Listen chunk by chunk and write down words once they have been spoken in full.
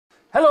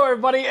Hello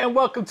everybody and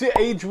welcome to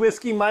Age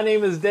Whiskey. My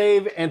name is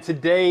Dave and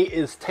today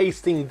is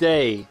tasting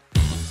day.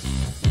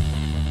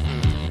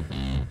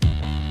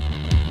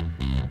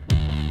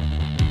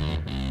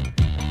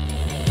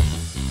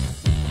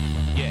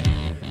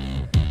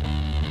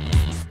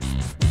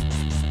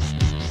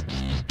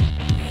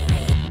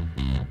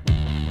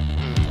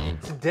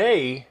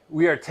 Today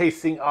we are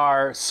tasting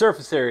our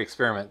surface area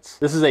experiments.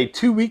 This is a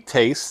 2-week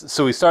taste.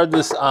 So we started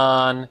this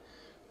on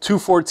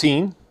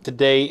 2/14.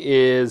 Today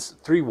is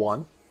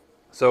 3/1.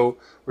 So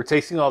we're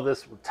tasting all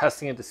this, we're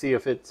testing it to see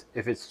if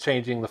it's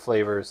changing the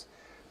flavors,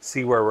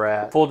 see where we're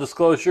at. Full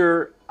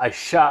disclosure, I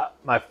shot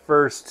my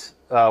first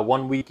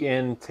 1 week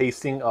in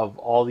tasting of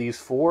all these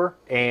 4,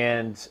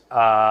 and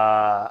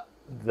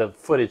the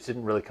footage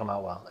didn't really come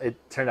out well. It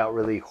turned out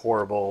really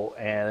horrible,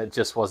 and it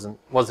just wasn't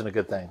a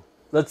good thing.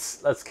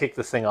 Let's kick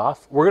this thing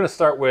off. We're gonna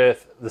start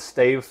with the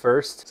stave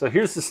first. So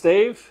here's the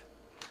stave.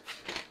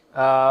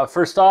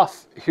 First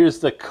off, here's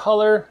the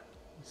color.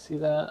 See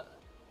that?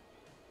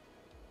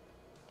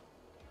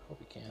 Hope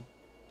you can.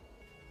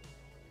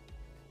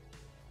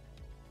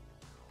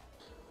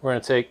 We're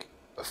gonna take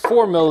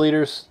 4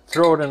 milliliters,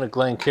 throw it in a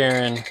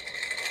Glencairn,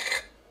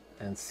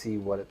 and see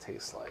what it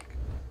tastes like.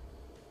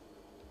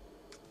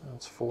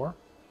 That's 4.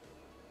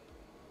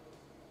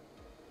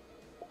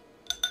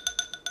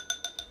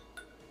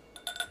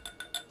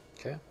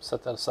 Okay,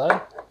 set that aside.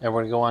 And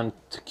we're gonna go on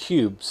to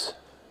cubes.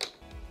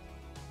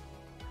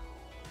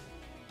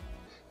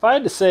 If I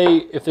had to say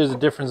if there's a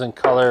difference in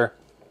color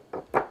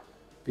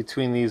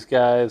between these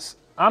guys,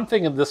 I'm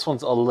thinking this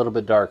one's a little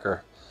bit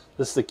darker.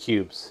 This is the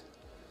cubes.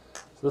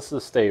 So this is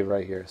the stave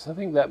right here. So I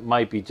think that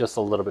might be just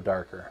a little bit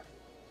darker.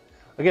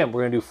 Again,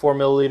 we're gonna do 4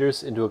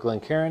 milliliters into a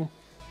Glencairn.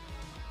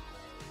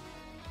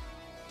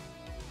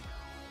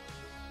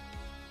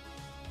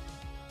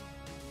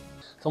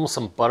 It's almost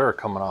some butter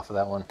coming off of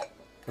that one.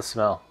 The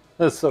smell.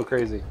 That's so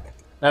crazy.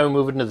 Now we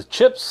move into the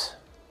chips.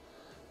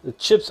 The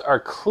chips are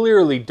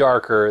clearly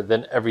darker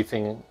than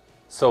everything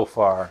so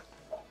far.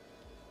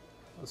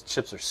 Those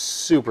chips are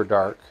super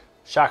dark.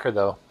 Shocker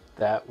though,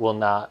 that will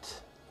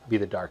not be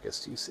the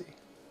darkest you see.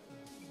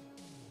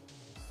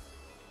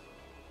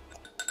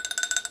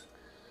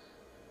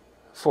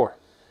 Four.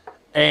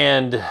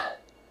 And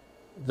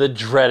the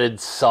dreaded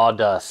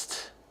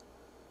sawdust.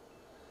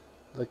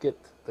 Look at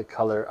the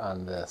color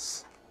on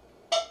this.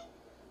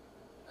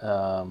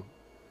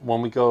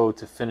 When we go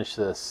to finish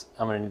this,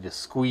 I'm gonna need to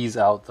squeeze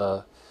out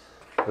the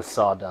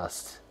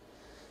sawdust.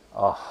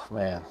 Oh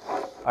man,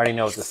 I already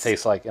know what this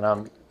tastes like and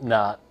I'm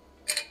not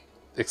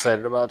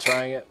excited about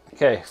trying it.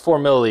 Okay, 4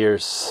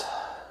 milliliters.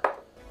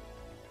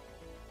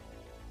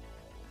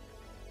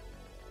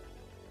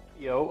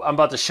 I'm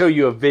about to show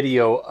you a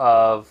video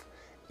of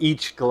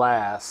each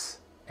glass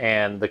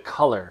and the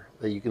color,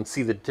 that you can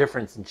see the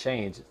difference and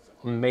change. It's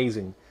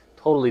amazing.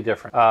 Totally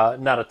different.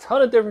 Not a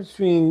ton of difference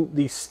between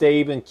the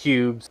stave and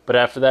cubes, but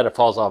after that it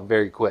falls off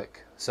very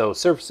quick. So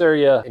surface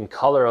area in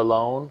color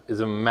alone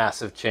is a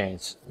massive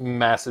change,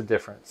 massive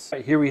difference.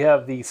 Right, here we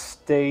have the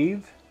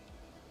stave,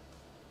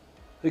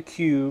 the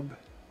cube,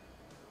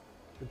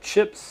 the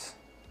chips,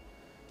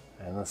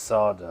 and the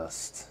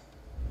sawdust.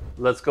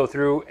 Let's go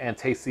through and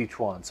taste each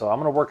one. So I'm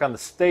gonna work on the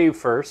stave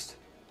first.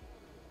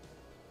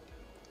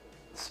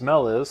 The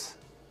smell is,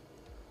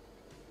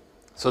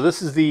 so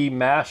this is the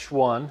mash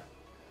one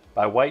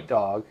by White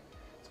Dog.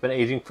 It's been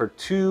aging for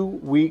 2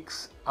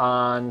 weeks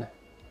on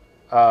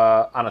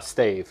a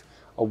stave,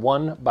 a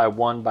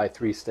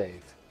 1x1x3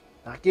 stave.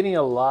 Not getting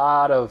a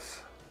lot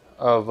of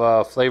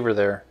flavor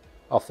there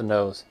off the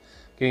nose.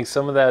 Getting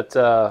some of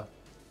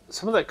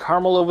that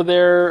caramel over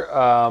there.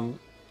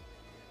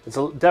 It's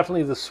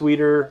definitely the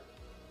sweeter.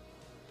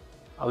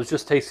 I was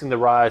just tasting the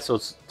rye, so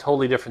it's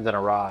totally different than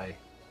a rye.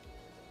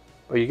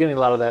 But you're getting a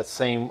lot of that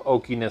same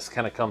oakiness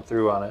kind of come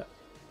through on it.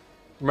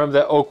 Remember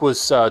that oak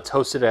was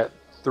toasted at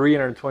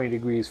 320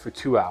 degrees for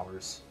 2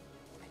 hours.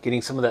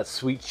 Getting some of that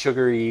sweet,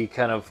 sugary,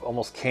 kind of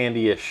almost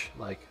candy-ish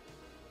like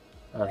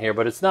on here,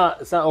 but it's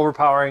not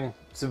overpowering.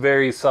 It's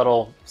very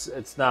subtle.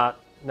 It's not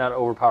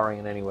overpowering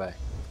in any way.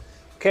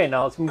 Okay,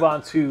 now let's move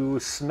on to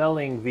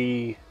smelling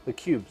the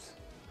cubes.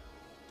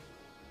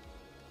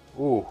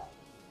 Ooh,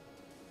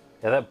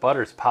 yeah, that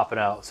butter's popping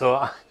out. So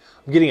I'm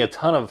getting a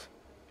ton of.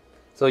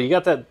 So you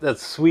got that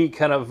sweet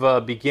kind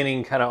of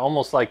beginning, kind of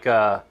almost like.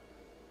 I'm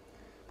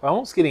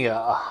almost getting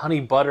a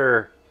honey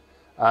butter.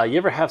 You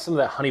ever have some of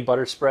that honey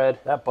butter spread?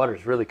 That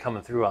butter's really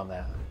coming through on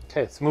that.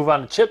 Okay, let's move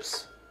on to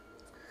chips.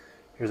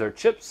 Here's our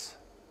chips.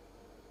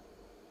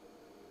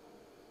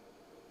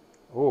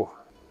 Ooh,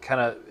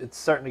 kind of, it's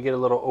starting to get a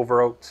little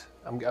over oaked.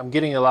 I'm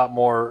getting a lot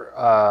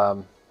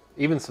more,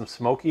 even some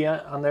smoky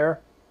on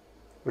there,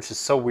 which is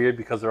so weird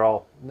because they're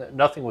all,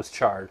 nothing was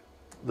charred.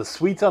 The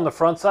sweet's on the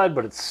front side,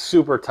 but it's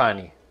super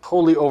tiny.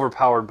 Totally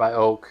overpowered by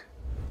oak.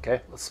 Okay,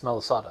 let's smell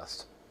the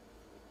sawdust.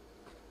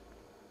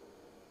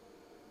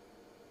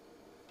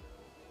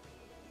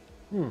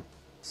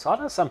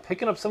 Sawdust, I'm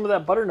picking up some of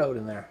that butter note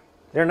in there.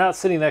 They're not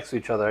sitting next to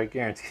each other, I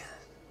guarantee.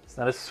 It's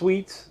not as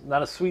sweet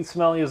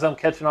smelling as I'm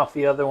catching off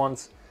the other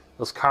ones.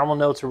 Those caramel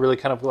notes are really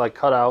kind of like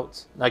cut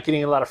out. Not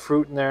getting a lot of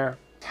fruit in there.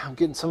 I'm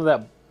getting some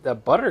of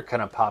that butter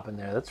kind of pop in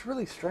there. That's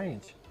really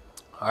strange.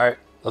 All right,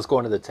 let's go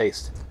into the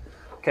taste.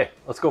 Okay,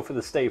 let's go for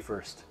the stave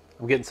first.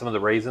 I'm getting some of the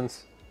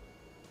raisins.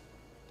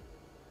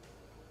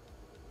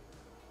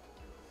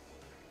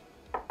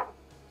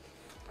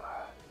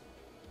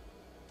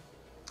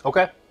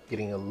 Okay,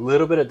 getting a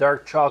little bit of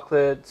dark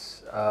chocolate,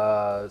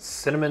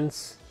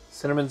 cinnamons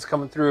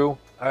coming through. All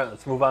right,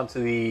 let's move on to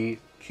the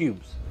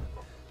cubes.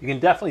 You can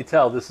definitely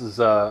tell this is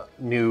a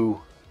new,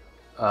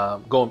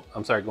 going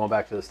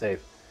back to the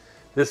stave.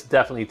 This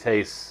definitely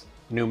tastes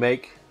new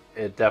make.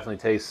 It definitely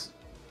tastes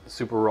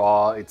super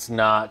raw. It's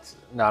not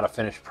a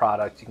finished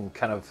product. You can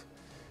kind of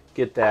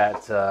get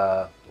that,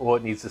 well,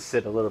 it needs to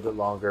sit a little bit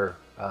longer.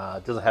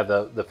 It doesn't have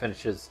the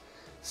finishes.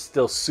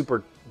 Still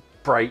super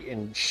bright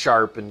and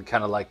sharp and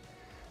kind of like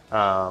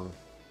a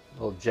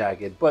little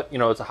jagged, but you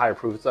know, it's a higher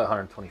proof. It's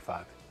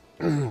 125.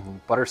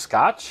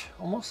 Butterscotch,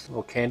 almost,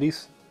 little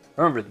candies.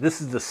 Remember,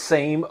 this is the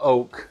same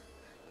oak,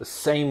 the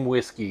same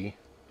whiskey.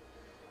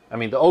 I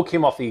mean, the oak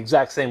came off the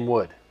exact same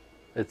wood.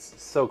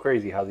 It's so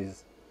crazy how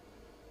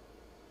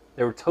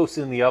they were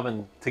toasted in the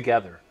oven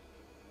together.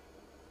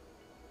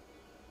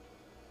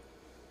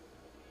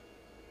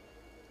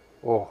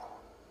 Oh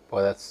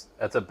boy, that's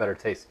a better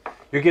taste.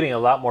 You're getting a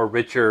lot more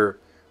richer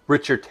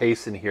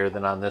taste in here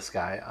than on this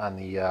guy, on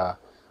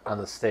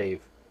the stave.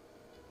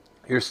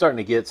 You're starting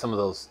to get some of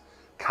those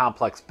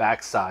complex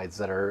backsides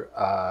that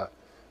are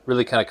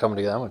really kind of coming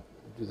together. I'm gonna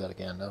do that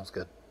again. That was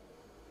good.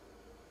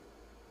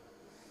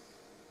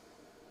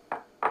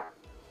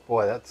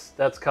 Boy,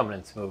 that's coming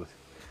in smooth.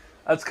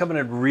 That's coming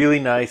in really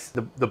nice.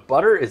 The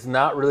butter is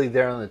not really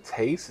there on the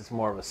taste. It's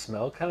more of a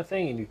smell kind of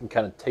thing, and you can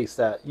kind of taste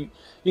that. You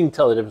can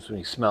tell the difference when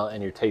you smell it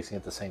and you're tasting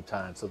at the same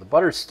time. So the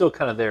butter is still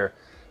kind of there,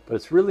 but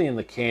it's really in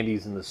the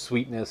candies and the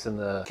sweetness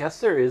and I guess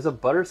there is a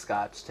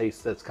butterscotch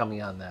taste that's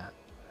coming on that.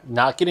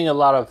 Not getting a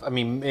lot of, I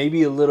mean,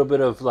 maybe a little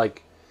bit of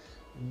like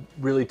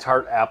really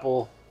tart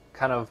apple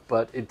kind of,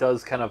 but it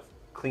does kind of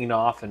clean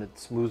off and it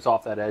smooths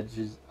off that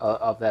edges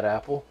of that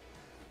apple.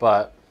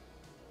 But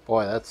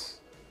boy, that's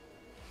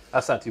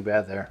not too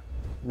bad there.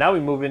 Now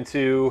we move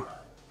into,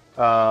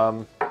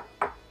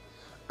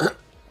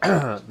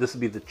 this would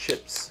be the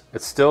chips.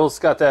 It's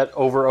got that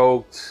over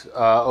oaked,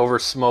 over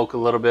smoke a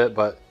little bit,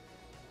 but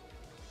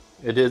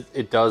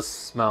it does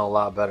smell a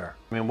lot better.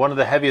 I mean, one of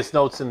the heaviest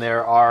notes in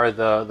there are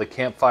the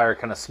campfire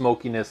kind of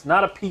smokiness.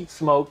 Not a peat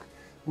smoke,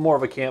 more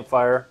of a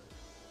campfire.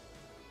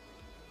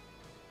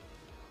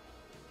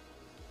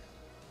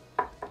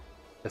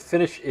 The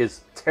finish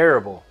is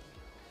terrible.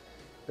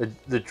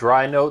 The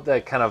dry note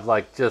that kind of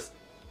like just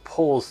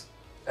pulls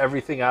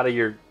everything out of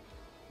your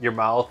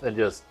mouth and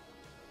just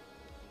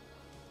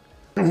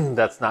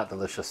that's not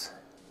delicious.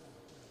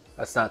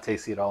 That's not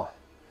tasty at all.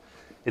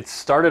 It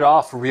started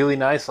off really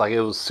nice, like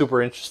it was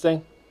super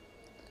interesting,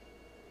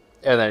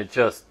 and then it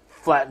just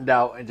flattened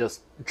out and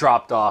just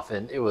dropped off,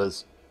 and it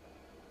was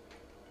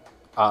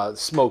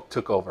smoke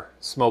took over.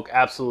 Smoke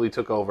absolutely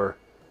took over,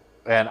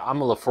 and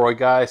I'm a Lefroy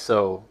guy,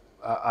 so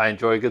I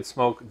enjoy a good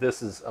smoke.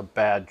 This is a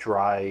bad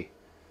dry,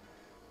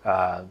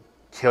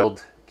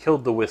 killed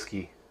the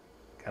whiskey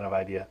kind of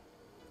idea.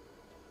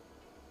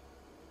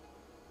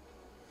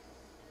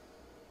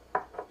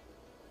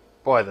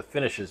 Boy, the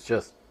finish is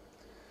just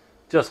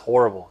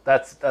horrible.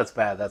 That's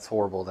bad. That's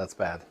horrible. That's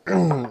bad.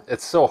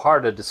 It's so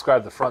hard to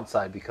describe the front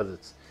side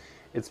because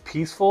it's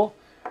peaceful,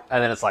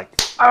 and then it's like,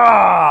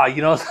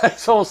 you know,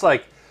 it's almost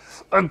like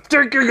I'm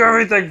taking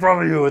everything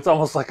from you. It's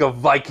almost like a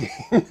Viking.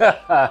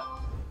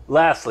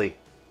 Lastly,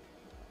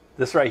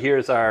 this right here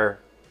is our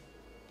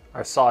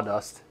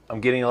sawdust. I'm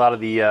getting a lot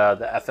of the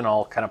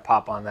ethanol kind of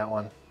pop on that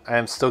one. I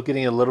am still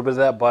getting a little bit of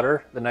that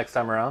butter the next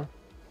time around.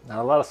 Not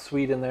a lot of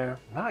sweet in there.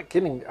 Not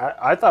kidding.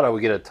 I thought I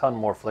would get a ton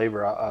more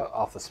flavor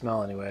off the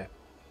smell anyway.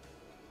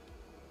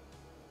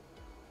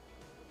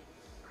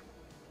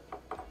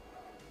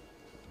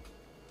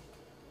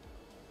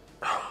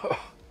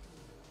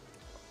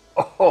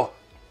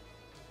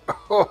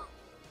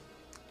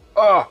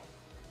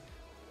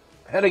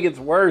 And it gets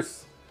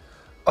worse.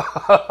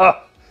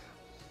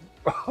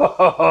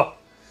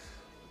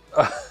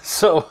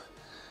 So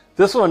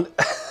this one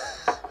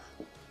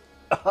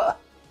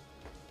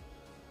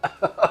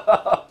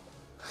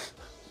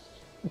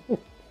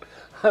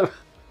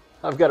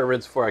I've got to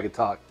rinse before I can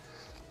talk.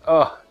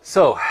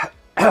 So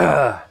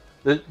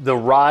the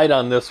ride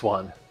on this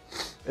one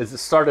is it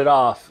started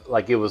off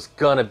like it was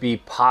gonna be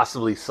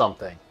possibly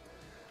something.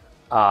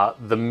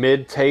 The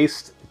mid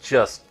taste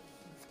just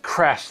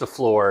crashed the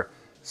floor,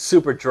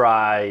 super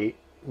dry,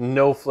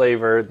 no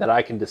flavor that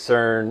I can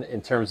discern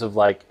in terms of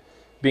like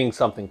being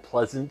something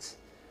pleasant.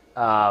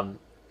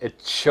 It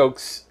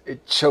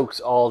chokes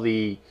all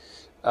the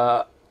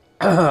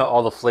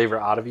all the flavor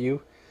out of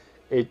you.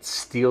 It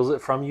steals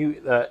it from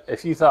you.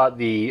 If you thought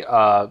the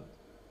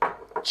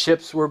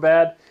chips were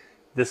bad,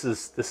 this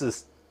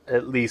is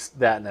at least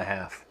that and a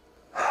half.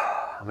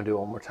 I'm gonna do it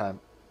one more time.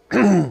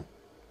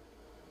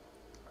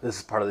 This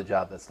is part of the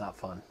job that's not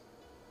fun.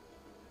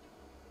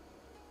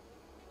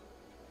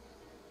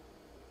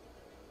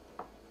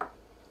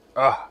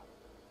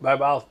 My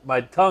mouth,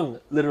 my tongue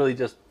literally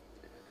just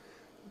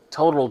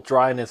total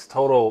dryness,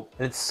 total.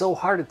 And it's so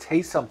hard to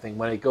taste something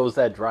when it goes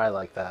that dry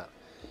like that.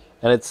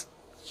 And it's,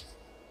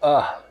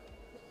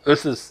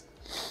 this is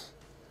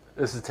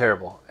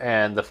terrible.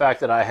 And the fact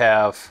that I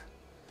have,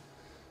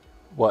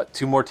 what,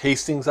 2 more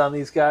tastings on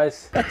these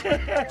guys?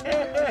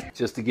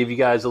 Just to give you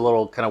guys a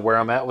little kind of where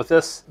I'm at with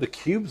this. The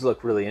cubes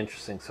look really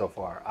interesting so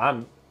far.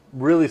 I'm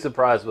really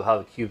surprised with how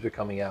the cubes are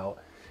coming out.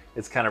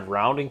 It's kind of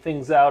rounding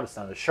things out. It's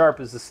not as sharp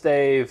as the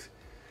stave.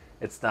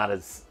 It's not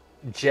as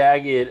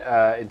jagged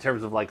in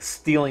terms of like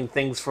stealing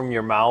things from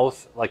your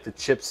mouth like the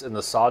chips and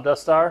the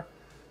sawdust are.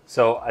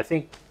 So I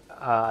think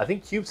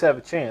cubes have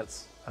a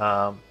chance.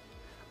 I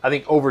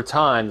think over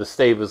time the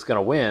stave is going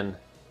to win.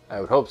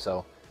 I would hope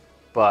so.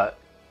 But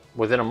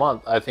within a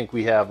month, I think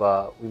we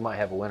might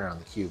have a winner on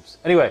the cubes.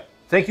 Anyway,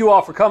 thank you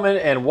all for coming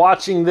and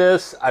watching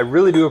this. I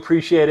really do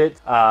appreciate it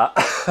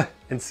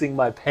and seeing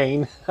my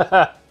pain.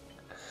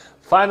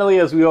 Finally,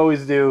 as we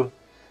always do,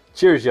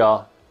 cheers,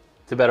 y'all,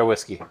 to better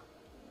whiskey.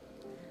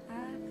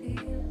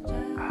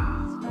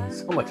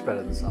 So much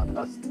better than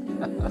sawdust.